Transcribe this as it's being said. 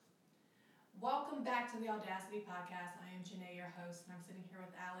Welcome back to the Audacity Podcast. I am Janae, your host, and I'm sitting here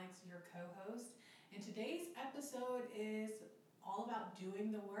with Alex, your co-host. And today's episode is all about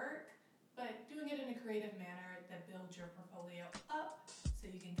doing the work, but doing it in a creative manner that builds your portfolio up so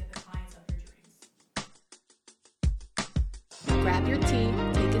you can get the clients of your dreams. Grab your tea,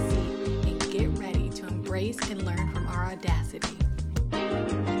 take a seat, and get ready to embrace and learn from our audacity.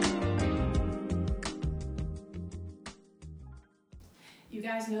 You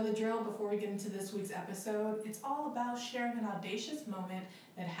guys know the drill. Before we get into this week's episode, it's all about sharing an audacious moment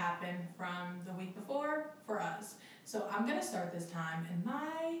that happened from the week before for us. So I'm going to start this time in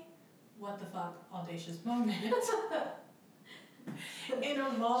my what the fuck audacious moment. It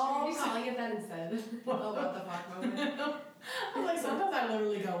involves... Should we be calling it that instead? What the fuck moment? I'm like, sometimes I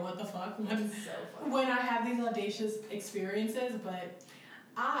literally go, what the fuck? When I have these audacious experiences, but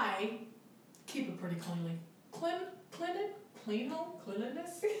I keep it pretty cleanly. Clean home?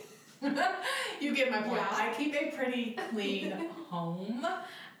 Cleanliness? You get my point. Yeah. I keep a pretty clean home.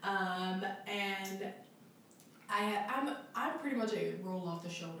 And I'm pretty much a roll off the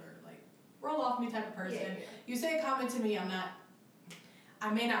shoulder, like roll off me type of person. Yeah. You say a comment to me, I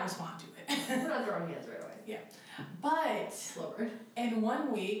may not respond to it. We're not throwing hands right away. Yeah. But Slower. in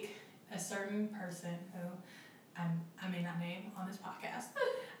 1 week, a certain person who I may not name on this podcast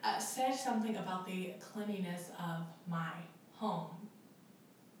said something about the cleanliness of my home.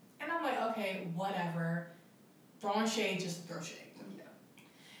 And I'm like, okay, whatever. Throwing shade just to throw shade. Yeah.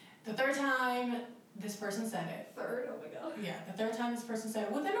 The third time this person said it. Third? Oh my god. Yeah, the third time this person said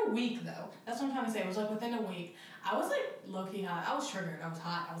it. Within a week, though. That's what I'm trying to say. It was like within a week. I was like low-key hot. I was triggered. I was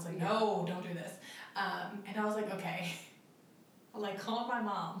hot. I was like, no, don't do this. And I was like, okay. I like called my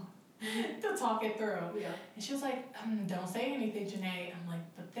mom to talk it through. Yeah. And she was like, don't say anything, Janae. I'm like,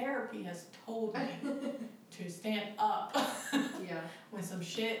 but therapy has told me to stand up Yeah. when some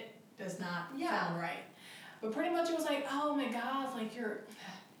shit does not Yeah. sound right. But pretty much it was like, oh my God, like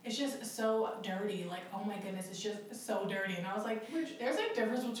it's just so dirty. Like, oh my goodness, it's just so dirty. And I was like, there's a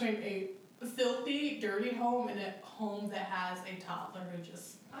difference between a filthy, dirty home and a home that has a toddler who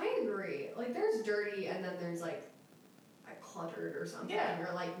just... I agree. Like, there's dirty and then there's like cluttered or something. Yeah.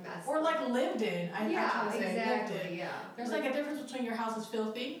 Or like messy. Or like lived in. Yeah, lived exactly. in. Yeah. There's like a difference between your house is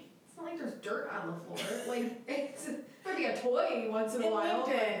filthy. It's not like there's dirt on the floor. Like, it's might be a toy once in a It while. lived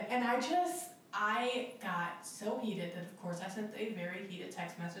in. And I got so heated that, of course, I sent a very heated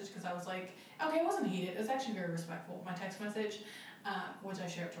text message because I was like, okay, it wasn't heated. It was actually very respectful. My text message, which I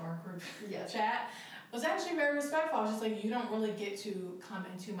shared to our group chat, was actually very respectful. I was just like, you don't really get to come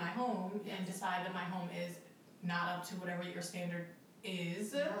into my home and decide that my home is not up to whatever your standard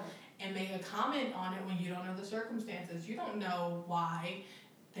is and make a comment on it when you don't know the circumstances. You don't know why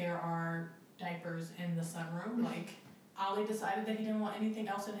there are diapers in the sunroom. Like, Ollie decided that he didn't want anything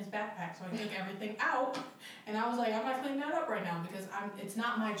else in his backpack, so he took everything out. And I was like, I'm not cleaning that up right now because it's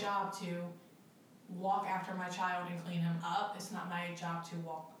not my job to walk after my child and clean him up. It's not my job to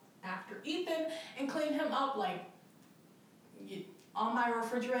walk after Ethan and clean him up. Like, on my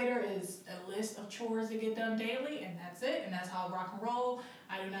refrigerator is a list of chores that get done daily, and that's it. And that's how I rock and roll.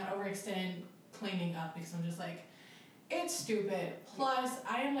 I do not overextend cleaning up because I'm just like, it's stupid. Plus,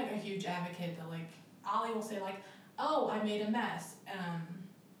 I am like a huge advocate that like, Ollie will say like, oh, I made a mess.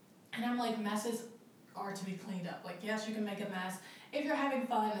 And I'm like, messes are to be cleaned up. Like, yes, you can make a mess. If you're having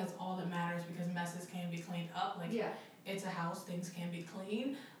fun, that's all that matters because messes can be cleaned up. Like, it's a house, things can be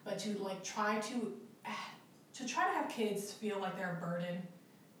clean. But to like try to have kids feel like they're a burden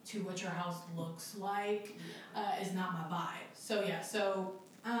to what your house looks like is not my vibe. So yeah,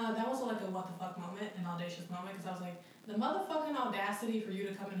 that was like a what the fuck moment, an audacious moment, because I was like, the motherfucking audacity for you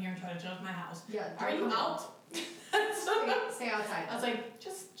to come in here and try to judge my house. Yeah. Are you out? Stay outside. I was like,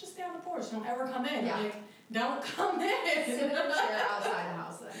 just stay on the porch. Don't ever come in. Yeah. Like, don't come in. Sit in a chair outside the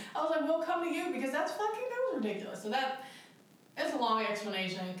house then. I was like, we'll come to you because that was ridiculous. So it's a long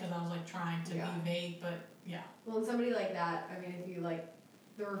explanation because I was like trying to be vague, but yeah. Well, and somebody like that, I mean, if you like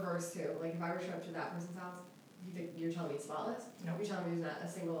the reverse too, like if I were to show up to that person's house, you think you're telling me it's spotless? No. You're telling me there's not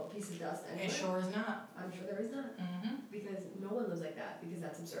a single piece of dust anywhere? It sure is not. I'm sure there is not. Mm-hmm. Because no one lives like that, because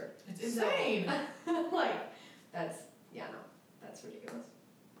that's absurd. It's insane. Like, that's ridiculous.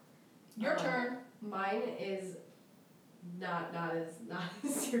 Your turn. Mine is not as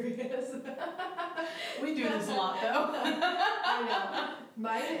serious. We do this a lot though. I know.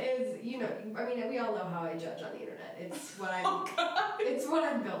 Mine is, I mean, we all know how I judge on the internet. It's what it's what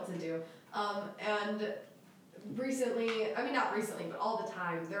I'm built to do. And recently, I mean, not recently, but all the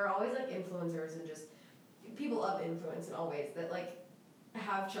time, there are always like influencers and just people of influence in all ways that like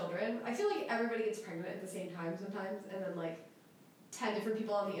have children. I feel like everybody gets pregnant at the same time sometimes, and then like 10 different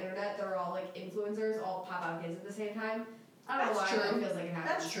people on the internet that are all like influencers all pop out kids at the same time. I don't know That's why true. it feels like it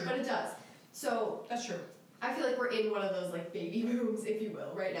happens. That's true. But it does. So That's true. I feel like we're in one of those like baby booms, if you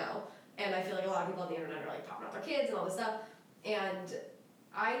will, right now. And I feel like a lot of people on the internet are like popping out their kids and all this stuff. And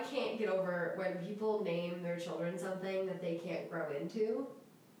I can't get over when people name their children something that they can't grow into.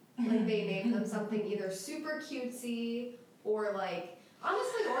 Like they name them something either super cutesy or like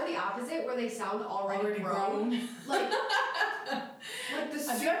honestly, or the opposite, where they sound already grown. Like the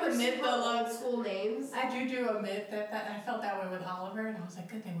super old school names. I do admit that I felt that way with Oliver, and I was like,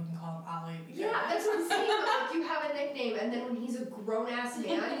 good thing we can call him Ollie. Yeah, that's what I'm saying. But like, you have a nickname, and then when he's a grown-ass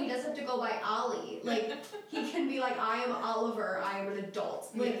man, he doesn't have to go by Ollie. Like, he can be like, I am Oliver, I am an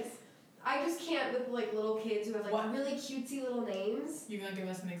adult. Like, Yes. I just can't with like little kids who have like really cutesy little names. You gonna give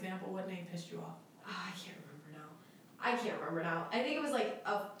us an example? What name pissed you off? I can't remember now. I think it was like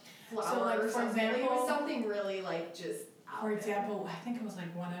a flower So, like, or for something. example, It was something really like just out For there. example, I think it was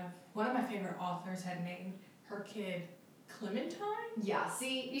like one of my favorite authors had named her kid Clementine. Yeah,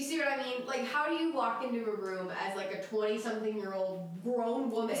 you see what I mean? Like, how do you walk into a room as like a 20-something-year-old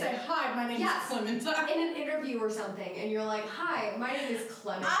grown woman? Say, hi, my name is Clementine. In an interview or something, and you're like, hi, my name is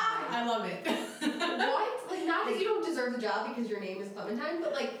Clementine. I love it. What? Like, not that you don't deserve the job because your name is Clementine,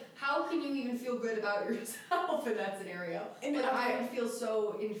 but like, how can you even feel good about yourself in that scenario? And like, I would feel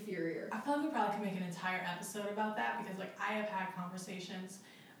so inferior. I feel like we probably could make an entire episode about that because, like, I have had conversations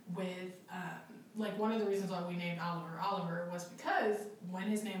with, like, one of the reasons why we named Oliver was because when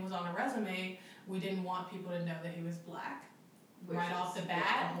his name was on a resume, we didn't want people to know that he was black. Which right is, off the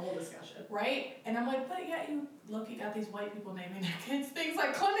bat. A whole discussion. Right? And I'm like, but yeah, you got these white people naming their kids things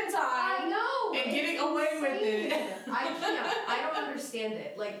like Clementine. I know! And getting away with it. I can't. I don't understand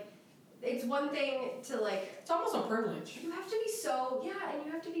it. Like, it's one thing to like... It's almost a privilege. You have to be so... Yeah, and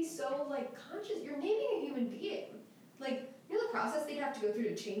you have to be so, like, conscious. You're naming a human being. Like, you know the process they'd have to go through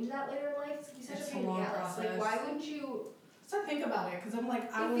to change that later in life? It's gonna be such a pain in the ass. Like, why wouldn't you... So think about it, because I'm like,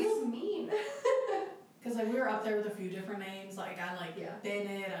 It feels mean. Because like we were up there with a few different names. Like I liked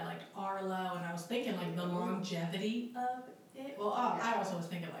Bennett, I liked Arlo, and I was thinking like the longevity of it. Well, I also was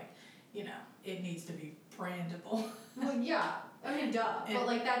thinking like, you know, it needs to be brandable. Well, yeah. I mean, duh. But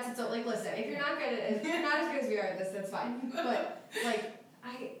like that's it's like listen, if you're not as good as we are at this, that's fine. But like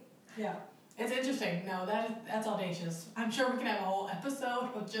yeah. It's interesting. No, that's audacious. I'm sure we can have a whole episode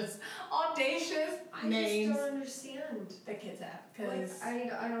of just audacious names. I just don't understand that kids have. Cause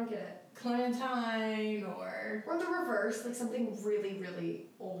like, I don't get it. Clementine or the reverse, like something really, really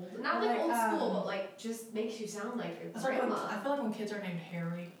old. Not like old school, but like just makes you sound like a grandma. I feel like when kids are named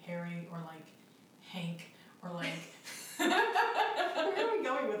Harry, or like Hank, or like... Where are we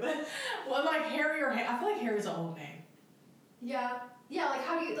going with this? Well, like Harry or Hank. I feel like Harry's an old name. Yeah. Yeah, like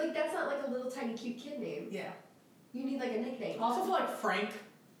how do you... Like that's not like a little tiny cute kid name. Yeah. You need like a nickname. I also feel like Frank.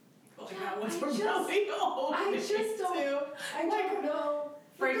 I feel like that one's really old I just don't... too. I don't know.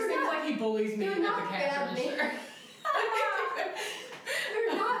 Frank seems like he bullies me at the cash register.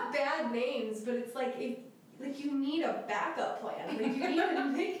 They're not bad names, but it's like like you need a backup plan. Like you need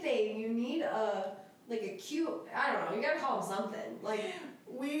a nickname. You need a cute. I don't know. You gotta call them something. Like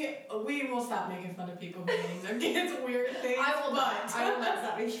we will stop making fun of people who names their kids weird things. I will not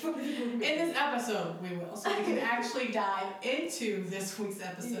stop making fun of people. In this episode, we will, so we can actually dive into this week's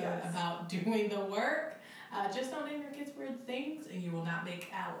episode about doing the work. Just don't name your kids weird things, and you will not make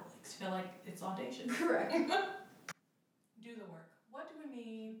Alex feel like it's audacious. Correct. Do the work. What do we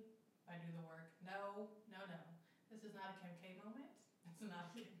mean by do the work? No. This is not a Kim K moment. It's not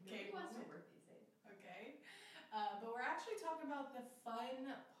a Kim K moment. Work these days. Okay. But we're actually talking about the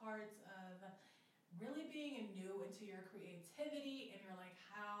fun parts of really being new into your creativity, and you're like,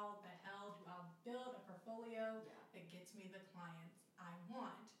 how the hell do I build a portfolio that gets me the clients I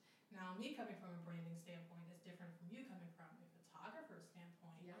want? Now, me coming from a branding standpoint is different from you coming from a photographer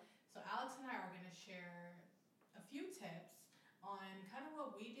standpoint. Yeah. So Alex and I are going to share a few tips on kind of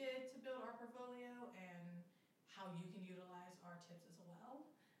what we did to build our portfolio and how you can utilize our tips as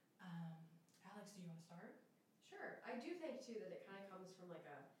well. Alex, do you want to start? Sure. I do think too that it kind of comes from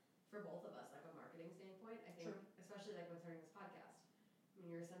for both of us, like a marketing standpoint. I think, especially like when starting this podcast, I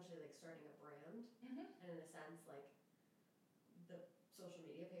mean, you're essentially like starting a brand, and in a sense, like the social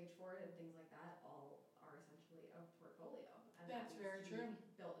media page for it and things like that all are essentially a portfolio. And that's very true.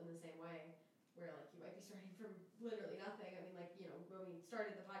 Built in the same way, where like you might be starting from literally nothing. I mean, like when we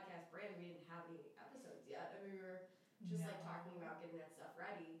started the podcast brand, we didn't have any episodes yet. I mean, we were just like talking about getting that stuff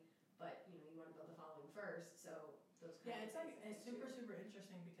ready. But you want to build the following first, so those kind of things. It's super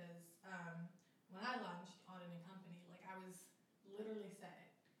interesting because when I launched Audit and Company, like I was literally said,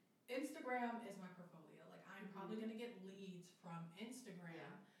 Instagram is my portfolio. Like I'm probably gonna get leads from Instagram.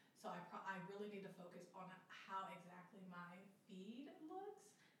 So I really need to focus on how exactly my feed looks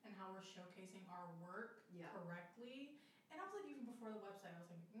and how we're showcasing our work correctly. And I was like, even before the website, I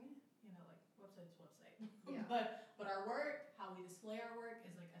was like, like website's website. Yeah. but our work, how we display our work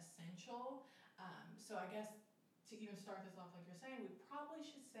is like essential. So I guess to even start this off, like you're saying, we probably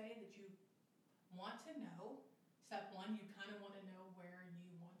should say that you want to know. Step one, you kind of want to know where you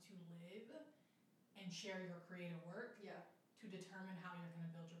want to live and share your creative work. Yeah. To determine how you're going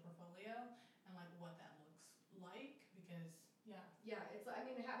to build your portfolio and like what that looks like, because it's, I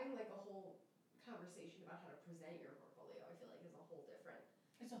mean, having like a whole conversation about how to present your portfolio, I feel like is a whole different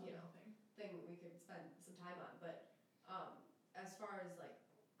it's a whole thing that we could spend some time on. But as far as like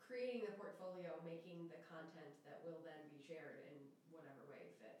creating the portfolio, making the content that will then be shared in whatever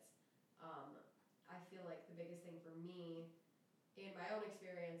way fits, I feel like the biggest thing for me in my own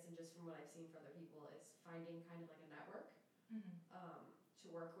experience and just from what I've seen for other people is finding kind of like a network to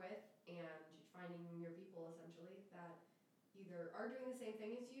work with, and finding your people essentially that either are doing the same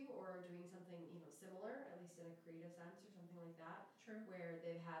thing as you or are doing something similar, at least in a creative sense or something like that. True. Where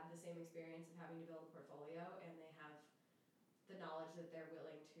they've had the same experience of having to build a portfolio and they have the knowledge that they're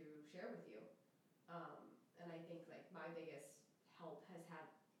willing to share with you. And I think like my biggest help has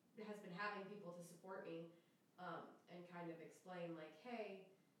been having people to support me and kind of explain like, hey,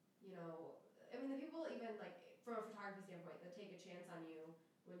 I mean, the people even like from a photography standpoint that take a chance on you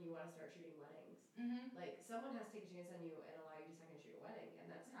when you want to start shooting weddings. Mm-hmm. Like someone has to take a chance on you and allow you to second shoot a wedding, and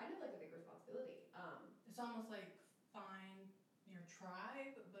that's kind of like a big responsibility. It's almost like find your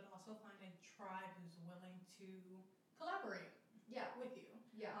tribe, but also find a tribe who's willing to collaborate with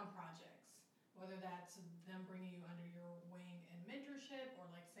you on projects. Whether that's them bringing you under your wing and mentorship, or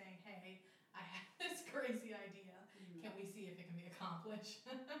like saying, hey, I have this crazy idea. Mm-hmm. Can we see if it can be accomplished?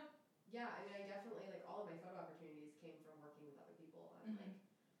 Yeah, I mean, I definitely, like, all of my photo opportunities came from working with other people and, like,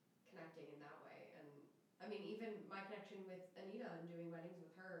 connecting in that way. And, I mean, even my connection with Anita and doing weddings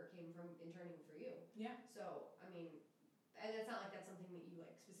with her came from interning for you. Yeah. So, I mean, and it's not like that's something that you,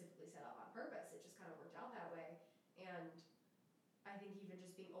 like, specifically set up on purpose. It just kind of worked out that way. And I think even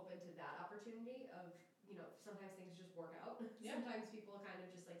just being open to that opportunity of, sometimes things just work out. Yeah. Sometimes people kind of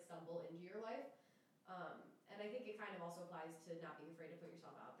just, like, stumble into your life. And I think it kind of also applies to not being afraid to put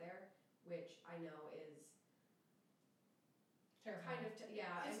yourself out there, which I know is terrifying.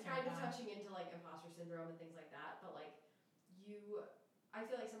 Kind of touching into like imposter syndrome and things like that. But like I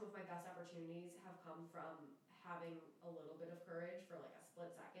feel like some of my best opportunities have come from having a little bit of courage for like a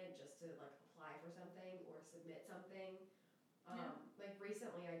split second just to like apply for something or submit something. Like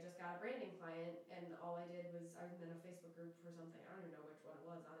recently I just got a branding client and all I did was I was in a Facebook group for something. I don't even know which one it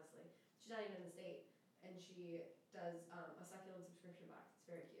was, honestly. She's not even in the state. And she does a succulent subscription box. It's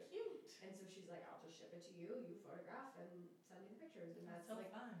very cute. And so she's like, I'll just ship it to you. You photograph and send me the pictures. And that's so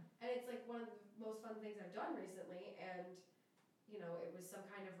like fun. And it's like one of the most fun things I've done recently. And it was some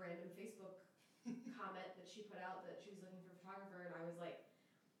kind of random Facebook comment that she put out that she was looking for a photographer, and I was like,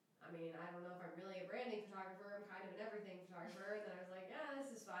 I mean, I don't know if I'm really a branding photographer. I'm kind of an everything photographer. And then I was like, yeah, this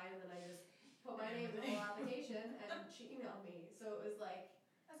is fine. And then I just put my name in the whole application, and she emailed me. So it was like.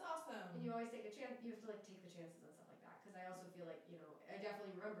 That's awesome. And you always take a chance. You have to like take the chances and stuff like that. Because I also feel like I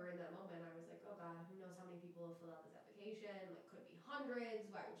definitely remember in that moment I was like, oh God, who knows how many people have filled out this application? Like, could be hundreds.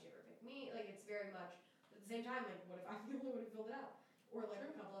 Why would she ever pick me? Like, it's very much. But at the same time, like, what if I'm the only one who filled it out, or like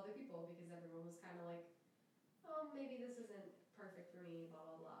a couple other people? Because everyone was kind of like, oh, maybe this isn't perfect for me,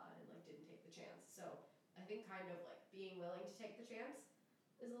 blah blah blah, and like didn't take the chance. So I think kind of like being willing to take the chance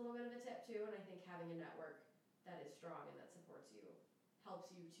is a little bit of a tip too. And I think having a network that is strong and that supports you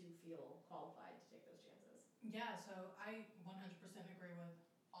helps you to feel qualified to take those chances. Yeah, so I 100% agree with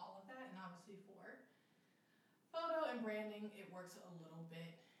all of that, and obviously for photo and branding, it works a little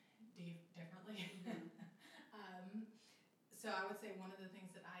bit differently. Mm-hmm. So I would say one of the things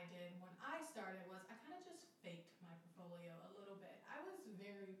that I did when I started was I kind of just faked my portfolio a little bit. I was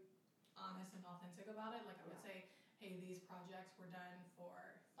very honest and authentic about it. Like I would say, hey, these projects were done for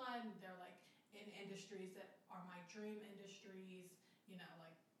fun. They're like in industries that are my dream industries.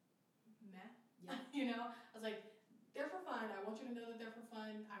 Like, meh. Yeah. I was like, they're for fun. I want you to know that they're for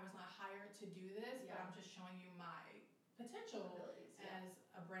fun. I was not hired to do this, but I'm just showing you my potential abilities, as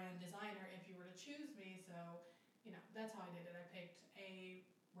a brand designer if you were to choose me. So, that's how I did it. I picked a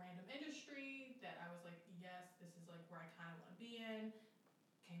random industry that I was like, yes, this is like where I kind of want to be in.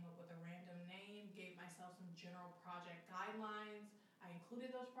 Came up with a random name, gave myself some general project guidelines. I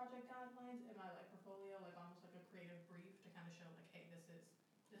included those project guidelines in my portfolio, almost like a creative brief to kind of show hey, this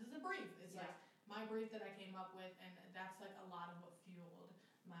is a brief. It's like my brief that I came up with, and that's like a lot of what fueled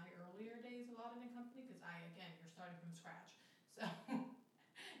my earlier days of auditing company, because you're starting from scratch. So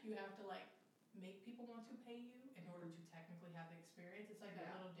you you have to like make people want to pay you in order to technically have the experience. It's like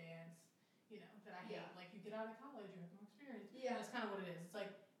that little dance, that I hate. Like, you get out of college, you have no experience. Yeah. That's kind of what it is. It's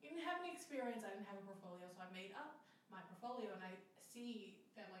like, you didn't have any experience, I didn't have a portfolio, so I made up my portfolio, and I see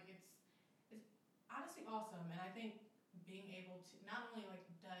that like it's honestly awesome. And I think being able to, not only like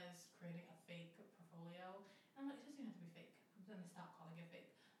does creating a fake portfolio, and it doesn't even have to be fake, I'm gonna stop calling it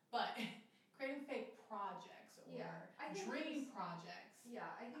fake, but creating fake projects or dream projects. Yeah,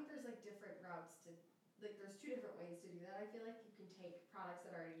 I think there's like different routes to, like there's two different ways to do that. I feel like you can take products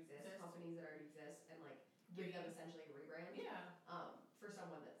that already exist, companies that already exist, and like give them essentially a rebrand. Yeah. For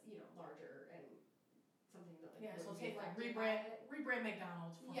someone that's, larger and something that like so take like rebrand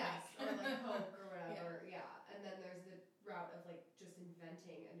McDonald's for yes, or like Coke or whatever. Yeah. And then there's the route of like just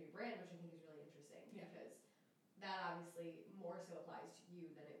inventing a new brand, which I think is really interesting because that obviously more so applies to you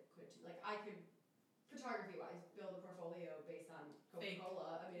than it could to, like, I could, photography wise, build a portfolio based on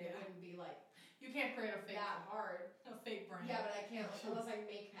Coca-Cola. I mean, it wouldn't be like, you can't create a fake, that hard. A fake brand. Yeah, but I can't, unless I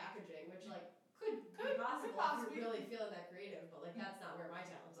make packaging, which like could be possible if you're really feeling that creative, but like that's not where my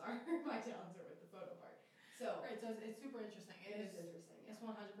talents are. My talents are with the photo part. So right, so it's super interesting. It is interesting. Yeah. It's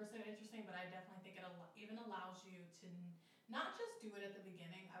 100% interesting, but I definitely think it even allows you to not just do it at the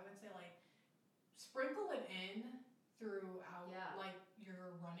beginning. I would say like sprinkle it in throughout like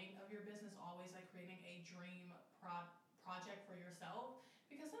your running of your business, always like creating a dream project for yourself,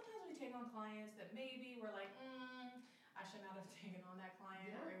 because sometimes we take on clients that maybe we're like, I should not have taken on that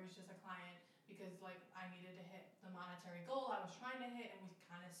client, or it was just a client because like I needed to hit the monetary goal I was trying to hit, and we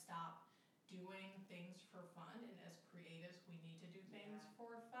kind of stop doing things for fun. And as creatives, we need to do things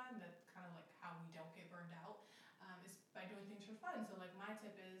for fun. That's kind of like how we don't get burned out, is by doing things for fun. So like my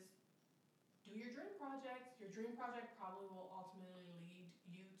tip is, do your dream project. Your dream project probably will ultimately lead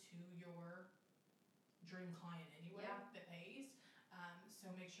you to your dream client anyway that pays. So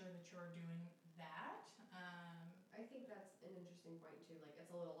make sure that you're doing that. I think that's an interesting point too. Like,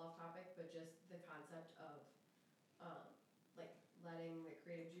 it's a little off topic, but just the concept of like letting the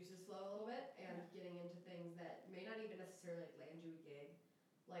creative juices flow a little bit and getting into things that may not even necessarily like land you a gig.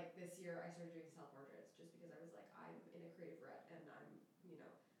 Like this year, I started doing self-portraits just because I was like, I'm in a creative rut and I'm,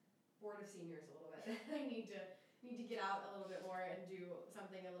 bored of seniors a little bit. I need to get out a little bit more and do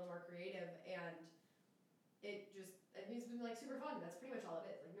something a little more creative, and it's been like super fun. That's pretty much all it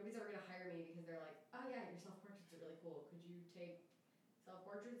is. Like, nobody's ever gonna hire me because they're like, oh yeah, your self-portraits are really cool. Could you take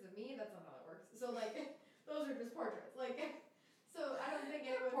self-portraits of me? That's not how it works. So like, those are just portraits. Like, so I don't think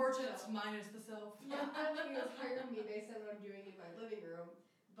anyone's portraits minus the self. Yeah, I don't think anyone's hiring me based on what I'm doing in my living room,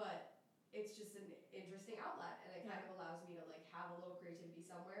 but it's just an interesting outlet, and it kind of allows me to like have a little creativity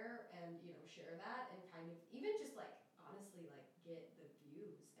somewhere and share that, and kind of even just like honestly like get the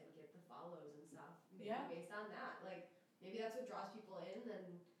views and get the follows and stuff maybe based on that. Like, maybe that's what draws people in,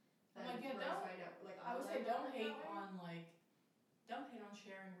 and I would say don't hate on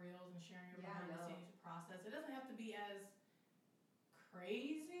sharing reels and sharing your behind the scenes process. It doesn't have to be as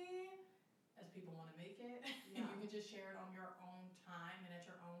crazy as people want to make it. You can just share it on your own time and at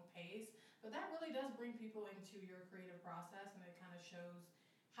your own pace. But that really does bring people into your creative process, and it kind of shows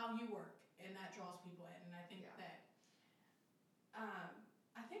how you work, and that draws people in. And I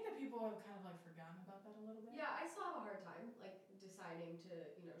think that people have kind of like forgotten about that a little bit. Yeah, I still have a hard time like deciding to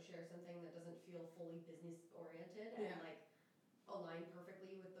share something that doesn't feel fully business oriented and like align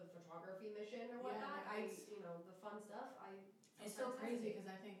perfectly with the photography mission or whatnot. The fun stuff. It's so crazy because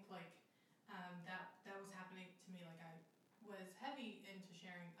I think like that was happening to me. Like, I was heavy into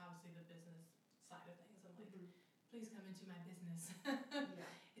sharing obviously the business side of things. I'm like, please come into my business.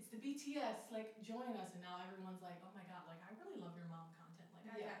 It's the BTS, like join us. And now everyone's like, oh my god, like I really love your mom content. Like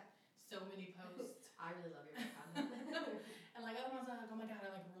I got so many posts. I really love your mom content. And like other ones are like, oh my god,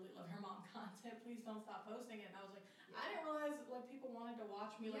 I like really love your mom content. Please don't stop posting it. And I was like, I didn't realize like people wanted to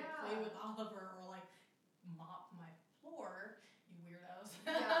watch me like play with Oliver or like mop my floor, you weirdos.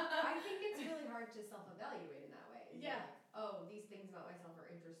 I think it's really hard to self-evaluate in that way. Yeah. Like, oh, these things about myself are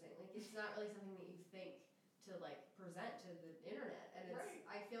interesting. Like, it's not really something that you think to like present to the internet, and it's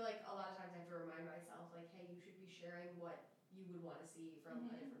I feel like a lot of times I have to remind myself like, hey, you should be sharing what you would want to see from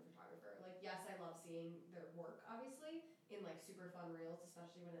a different photographer. Like, yes, I love seeing their work obviously in like super fun reels,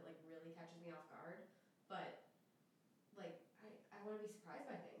 especially when it like really catches me off guard, but like I want to be surprised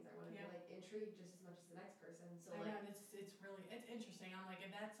by things. I want to be like intrigued just as much as the next person. So I know, and it's interesting. I'm like, and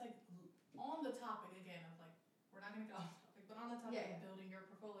that's like on the topic again of like, we're not gonna go off topic, but on the topic of building your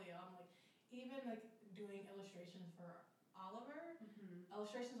portfolio, I'm like, even like doing illustrations for Oliver.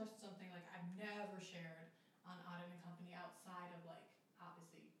 Illustrations are something like I've never shared on Audit and Company outside of like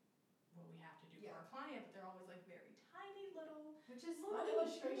obviously what we have to do for our client, but they're always like very tiny little which is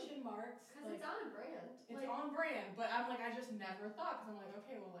illustrations. sparks. Because like, it's on brand. It's on brand, but I'm like, I just never thought, because I'm like,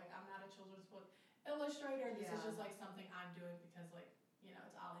 okay, well, like, I'm not a children's book illustrator. This is just like something I'm doing because, like, you know,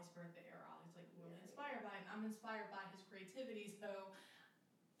 it's Ollie's birthday, or Ollie's like really inspired by it, and I'm inspired by his creativity, so,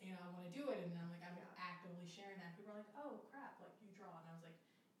 you know, I want to do it, and I'm like, I'm actively sharing that. People are like, oh crap, like, you draw, and I was like,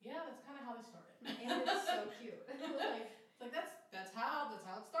 yeah, that's kind of how this started. And it's so cute. Like that's how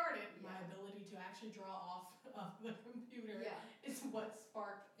it started. My ability to actually draw off of the computer is what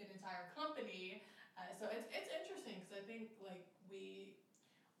sparked an entire company. So it's interesting, because I think like we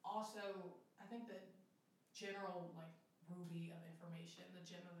also, I think the general like ruby of information, the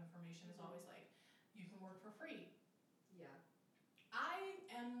gem of information is always like, you can work for free. Yeah. I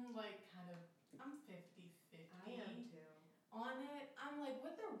am like I'm 50-50. I am too. On it, I'm like,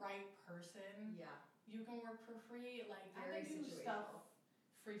 with the right person, you can work for free. Like, I can do stuff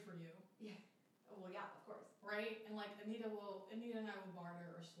free for you. Yeah. Well, yeah, of course. Right? And like Anita and I will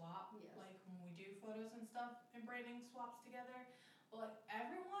barter or swap. Yes. Like when we do photos and stuff and branding swaps together. But like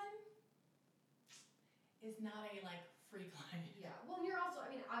everyone is not a like free client. Yeah. Well, and you're also,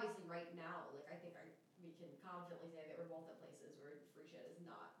 I mean, obviously right now, like I think we can confidently say that we're both at places where free shit is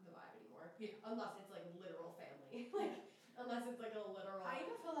not the vibe anymore. Yeah. Unless it's like literal family. Like, unless it's like a literal. I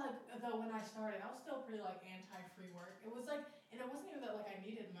even feel like, though, when I started, I was still pretty like anti-free work. It was like, and it wasn't even that like I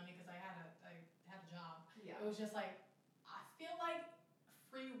needed money because I had a job. Yeah. It was just like, I feel like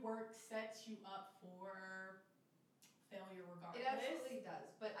free work sets you up for failure regardless. It absolutely does.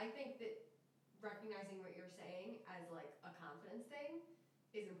 But I think that recognizing what you're saying as like a confidence thing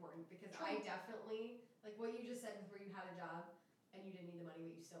is important, because I definitely, like what you just said before, you had a job and you didn't need the money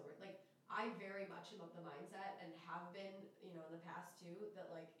but you still were, like, I very much am of the mindset, and have been, you know, in the past too,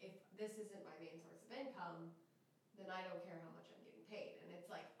 that like, if this isn't my main source of income, then I don't care how much I'm getting paid. And it's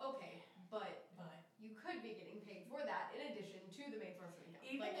like, okay, but you could be getting paid for that in addition to the main source of income.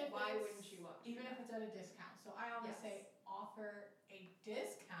 Even like, if why wouldn't you want to? Even if it's at a discount. So I always say, offer a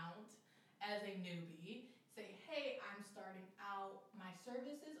discount as a newbie. Say, hey, I'm starting out, my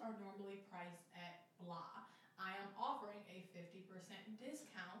services are normally priced at blah. I am offering a 50%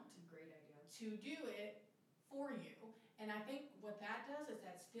 discount. Great idea. To do it for you. And I think what that does is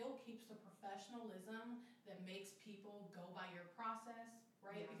that still keeps the professionalism that makes people go by your process,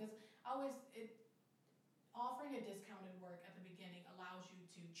 right? Yeah. Because offering a discounted work at the beginning allows you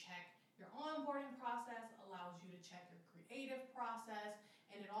to check your onboarding process, allows you to check your creative process,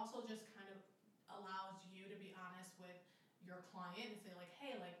 and it also just kind of allows you to be honest with your client and say like,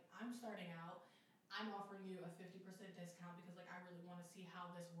 hey, like, I'm starting out, I'm offering you a 50% discount because like I really want to see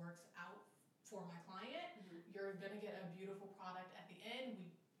how this works out for my client. Mm-hmm. You're gonna get a beautiful product at the end.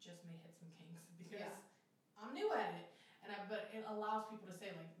 We just may hit some kinks because I'm new at it, but it allows people to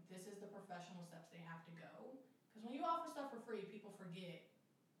say like, this is the professional steps they have to go. Because when you offer stuff for free, people forget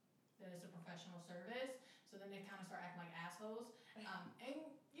that it's a professional service, so then they kind of start acting like assholes, and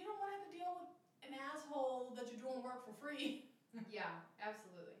you don't want to have to deal with an asshole that you're doing work for free. Yeah,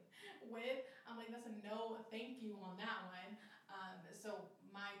 absolutely. I'm like, that's a no thank you on that one. So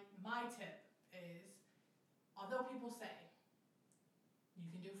my tip is, although people say you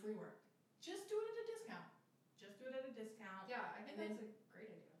can do free work, just do it at a discount. Just do it at a discount. Yeah, I think that's a great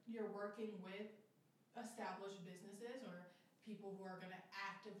idea. You're working with established businesses or people who are going to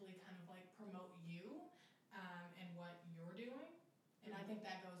actively kind of like promote you and what you're doing. And I think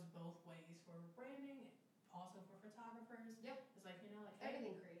that goes both ways for branding, also for photographers. Yep. It's like, you know, like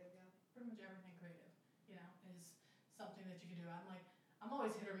everything creative, pretty much everything creative, you know, is something that you can do. I'm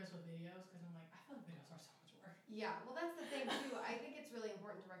always hit or miss with videos because I'm like, I feel like videos are so much work. Yeah, well, that's the thing too. I think it's really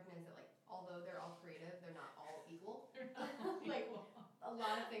important to recognize that, like, although they're all creative, they're not all equal. Like, a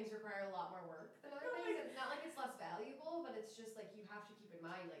lot of things require a lot more work than other things. It's not like it's less valuable, but it's just like you have to keep in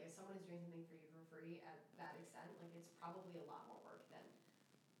mind, like, if someone is doing something for you for free at that extent, like, it's probably a lot more work than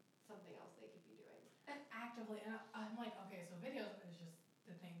something else they could be doing. Actively, and I'm like, okay, so videos is just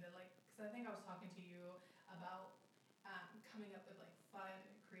the thing that, like, because I think I was talking to you about coming up with like fun,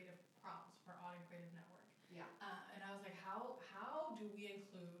 creative prompts for Audio Creative Network. Yeah. And I was like, how do we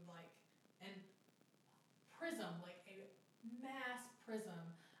include like an prism, like a mass prism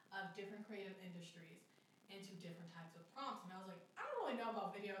of different creative industries into different types of prompts? And I was like, I don't really know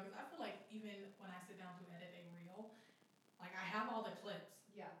about video because I feel like even when I sit down to edit a reel, like I have all the clips.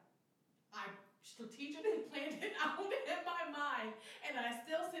 Yeah. I strategically planned it out in my mind, and I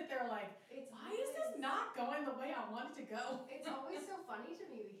still sit there like, why is this not going the way I want it to go? It's always so funny to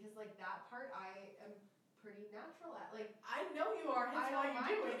me because like that part I am pretty natural at. Like, I know you are, that's why you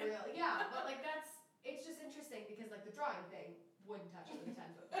do it. Real. Yeah, but like it's just interesting because like the drawing thing wouldn't touch it with a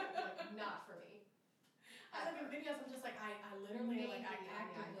 10-foot pole. Like, not for me. I like in videos, I'm just like, I literally, like, I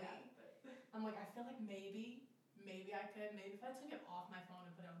actively, could. Maybe if I took it off my phone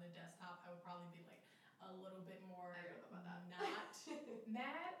and put it on the desktop, I would probably be like a little bit more I don't know about that. not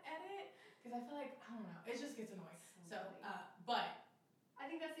mad at it, because I feel like, I don't know, it just gets annoying. So, funny. but I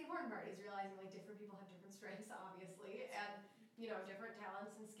think that's the important part, is realizing like different people have different strengths, obviously, and you know, different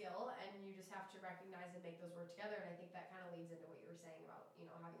talents and skill, and you just have to recognize and make those work together. And I think that kind of leads into what you were saying about, you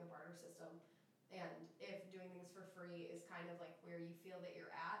know, having a barter system, and if doing things for free is kind of like where you feel that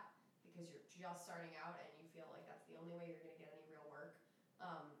you're at because you're just starting out and you feel like that's the only way you're going to get any real work,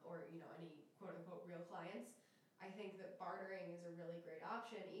 or you know, any quote unquote real clients. I think that bartering is a really great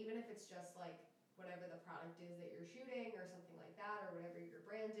option, even if it's just like whatever the product is that you're shooting or something like that, or whatever you're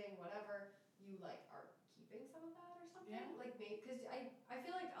branding, whatever, you like are keeping some of that or something. Yeah. Like maybe, because I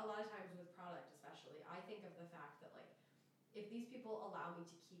feel like a lot of times with product especially, I think of the fact that like, if these people allow me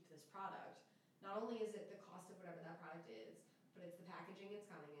to keep this product, not only is it the cost of whatever that product is, but it's the packaging it's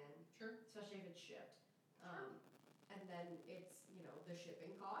coming in, sure. especially if it's shipped. And then it's, you know, the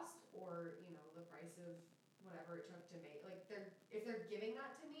shipping cost, or, you know, the price of whatever it took to make, like if they're giving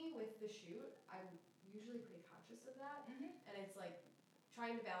that to me with the shoot, I'm usually pretty conscious of that. Mm-hmm. And it's like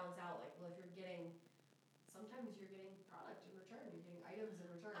trying to balance out, like, well, if you're getting, sometimes you're getting product in return, you're getting items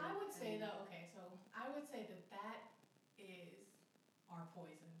in return. I would say though, okay, so I would say that is our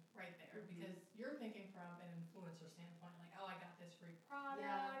poison right there, because you're thinking from an influencer standpoint, like, oh, I got this free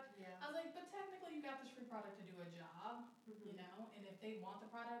product. Yeah. I was like, but technically you got this free product to do a job, you know, and if they want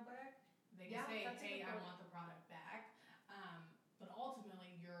the product back, they can say, hey, I want the product back. But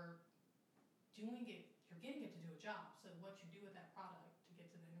ultimately you're doing it, you're getting it to do a job. So what you do with that product to get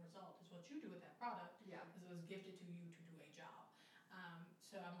to the end result is what you do with that product, because it was gifted to you to do a job.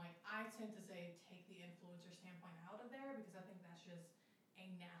 So I'm like, I tend to say take the influencer standpoint out of there, because I think that's just a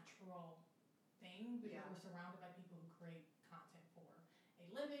natural thing, because we're surrounded by people who create content for a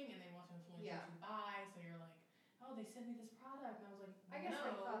living and they want to influence you to buy. So you're like, oh, they sent me this product, and I was like, no. I guess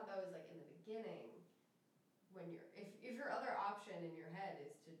my thought though is like in the beginning, when you're, if your other option in your head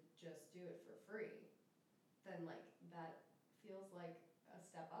is to just do it for free, then like that feels like a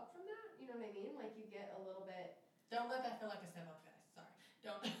step up from that, you know what I mean? Like you get a little bit. Don't let that feel like a step up, guys. Sorry.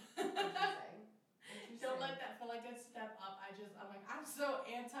 Don't. Interesting. Don't let that feel like a step up. I'm like, I'm so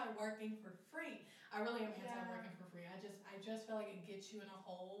anti-working for free. I really am anti-working for free. I just feel like it gets you in a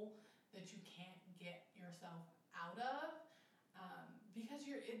hole that you can't get yourself out of. Because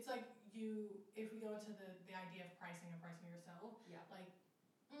it's like if we go into the idea of pricing and pricing yourself, like,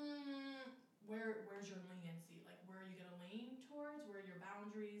 where's your leniency? Like, where are you gonna lean towards? Where are your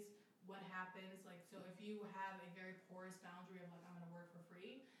boundaries? What happens? Like, so if you have a very porous boundary of like, I'm gonna work for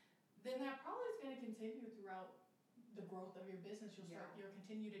free, then that probably is gonna continue throughout the growth of your business. You'll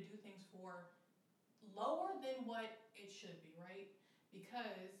continue to do things for lower than what it should be, right?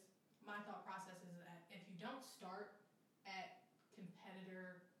 Because my thought process is that if you don't start at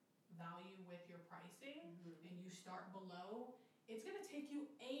competitor value with your pricing, and you start below, it's going to take you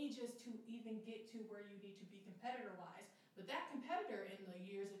ages to even get to where you need to be competitor-wise. But that competitor, in the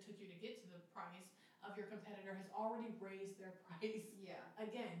years it took you to get to the price of your competitor, has already raised their price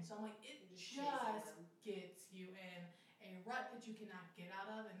again. So I'm like, it just gets you in a rut that you cannot get out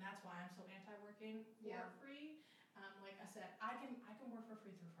of, and that's why I'm so anti-working for free. Like I said, I can work for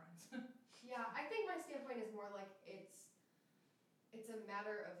free through friends. I think my standpoint is more like it's a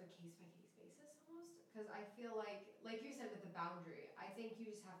matter of a case-by-case basis almost, because I feel like you said with the boundary, I think you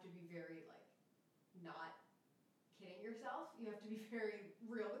just have to be very like not kidding yourself. You have to be very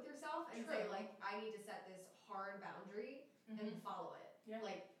real with yourself and say like, I need to set this hard boundary and follow it. Yeah.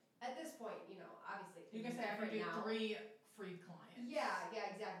 Like at this point, you know, obviously you can say I can do 3 free clients. Yeah,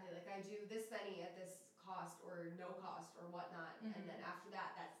 exactly. Like I do this many at this cost or no cost or whatnot, and then after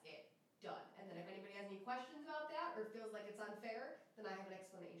that, that's it. Done. And then if anybody has any questions about that or feels like it's unfair, then I have an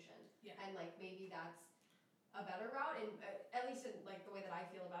explanation. Yeah. And like maybe that's a better route, and at least in like the way that I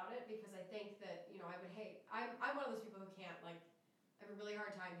feel about it, because I think that, you know, I'm one of those people who can't, like, I have a really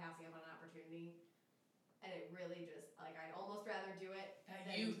hard time passing up on an opportunity, and it really just, like, I'd almost rather do it than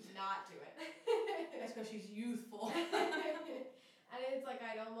not do it. That's because she's youthful. And it's like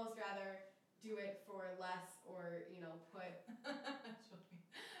I'd almost rather do it for less, or, you know, put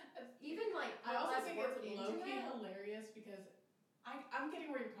even like I also think it's low-key hilarious, because I'm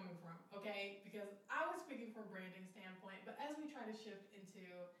getting where you're coming from, okay? Because I was speaking from a branding standpoint, but as we try to shift into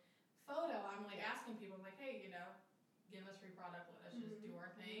photo, I'm like asking people, like, hey, you know, give us free product, let us just do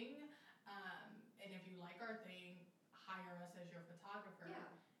our thing. And if you like our thing, hire us as your photographer. Yeah.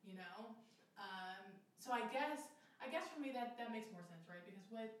 You know? So I guess for me that makes more sense, right? Because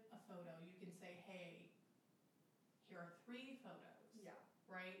with a photo, you can say, hey, here are 3 photos. Yeah.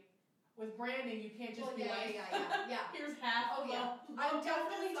 Right? with branding, you can't just be yeah. here's half Oh of yeah, the I'm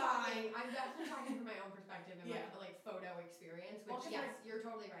definitely design. talking from my own perspective and my like photo experience, which yes, you're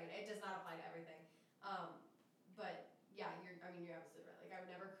totally right. It does not apply to everything. But yeah, you're absolutely right. Like I would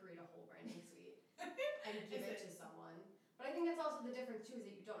never create a whole branding suite and give it to someone. But I think that's also the difference too, is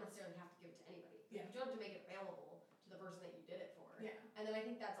that you don't necessarily have to give it to anybody. Like, you don't have to make it available to the person that you did it for. Yeah. And then I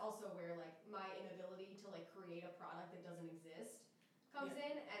think that's also where like my inability to like create a product that doesn't exist comes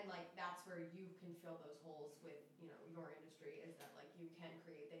in, and like that's where you can fill those holes with, you know, your industry, is that like you can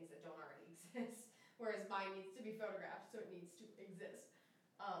create things that don't already exist, whereas mine needs to be photographed, so it needs to exist.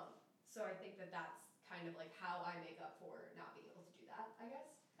 So I think that that's kind of like how I make up for not being able to do that, I guess.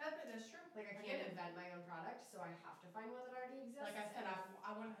 That's true. Like I can't invent my own product, so I have to find one that already exists. Like I said,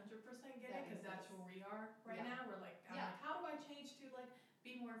 I 100% get it, because that's where we are right now. We're like, I'm like, how do I change to like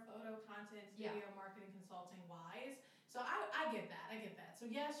be more photo content, video marketing, consulting wise? So I get that. So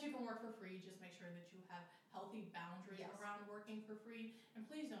yes, you can work for free. Just make sure that you have healthy boundaries around working for free, and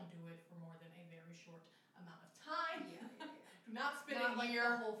please don't do it for more than a very short amount of time. Do not spend a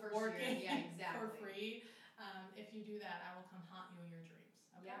year working for free. If you do that, I will come haunt you in your dreams.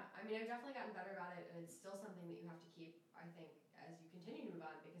 Okay? Yeah, I mean, I've definitely gotten better about it, and it's still something that you have to keep, I think, as you continue to move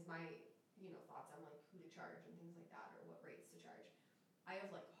on, because my, you know, thoughts on like who to charge and things like that, or what rates to charge, I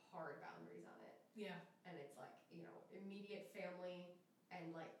have like hard boundaries on it. Yeah. And it's like, you know, immediate family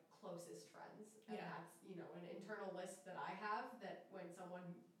and like closest friends. And that's, you know, an internal list that I have, that when someone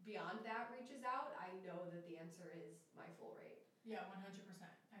beyond that reaches out, I know that the answer is my full rate. Yeah, 100%.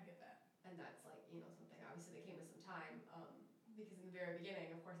 I get that. And that's like, you know, something obviously that came with some time, because in the very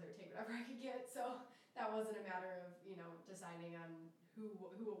beginning, of course, I would take whatever I could get. So that wasn't a matter of, you know, deciding on who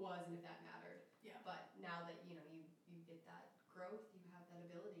it was and if that mattered. Yeah. But now that, you know, you get that growth, you have that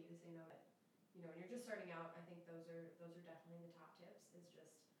ability to say no. You know, when you're just starting out, I think those are definitely the top tips, is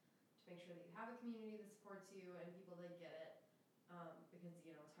just to make sure that you have a community that supports you and people that get it, because,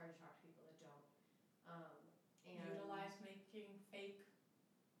 you know, it's hard to talk to people that don't. And utilize making fake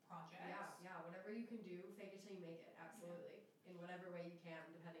projects. Yeah, whatever you can do, fake it till you make it, absolutely. In whatever way you can,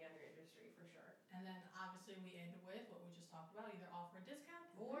 depending on your industry, for sure. And then obviously we end with what we just talked about, either offer a discount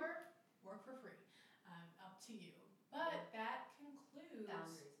or work for free. Up to you. But that concludes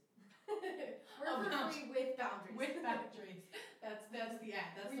boundaries. Work for free with boundaries. With boundaries. That's the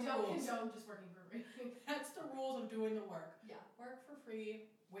rules. We don't condone just working for free. That's the rules of doing the work. Yeah. Work for free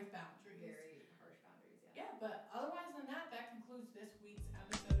with boundaries. Very harsh boundaries, Yeah, but otherwise than that concludes this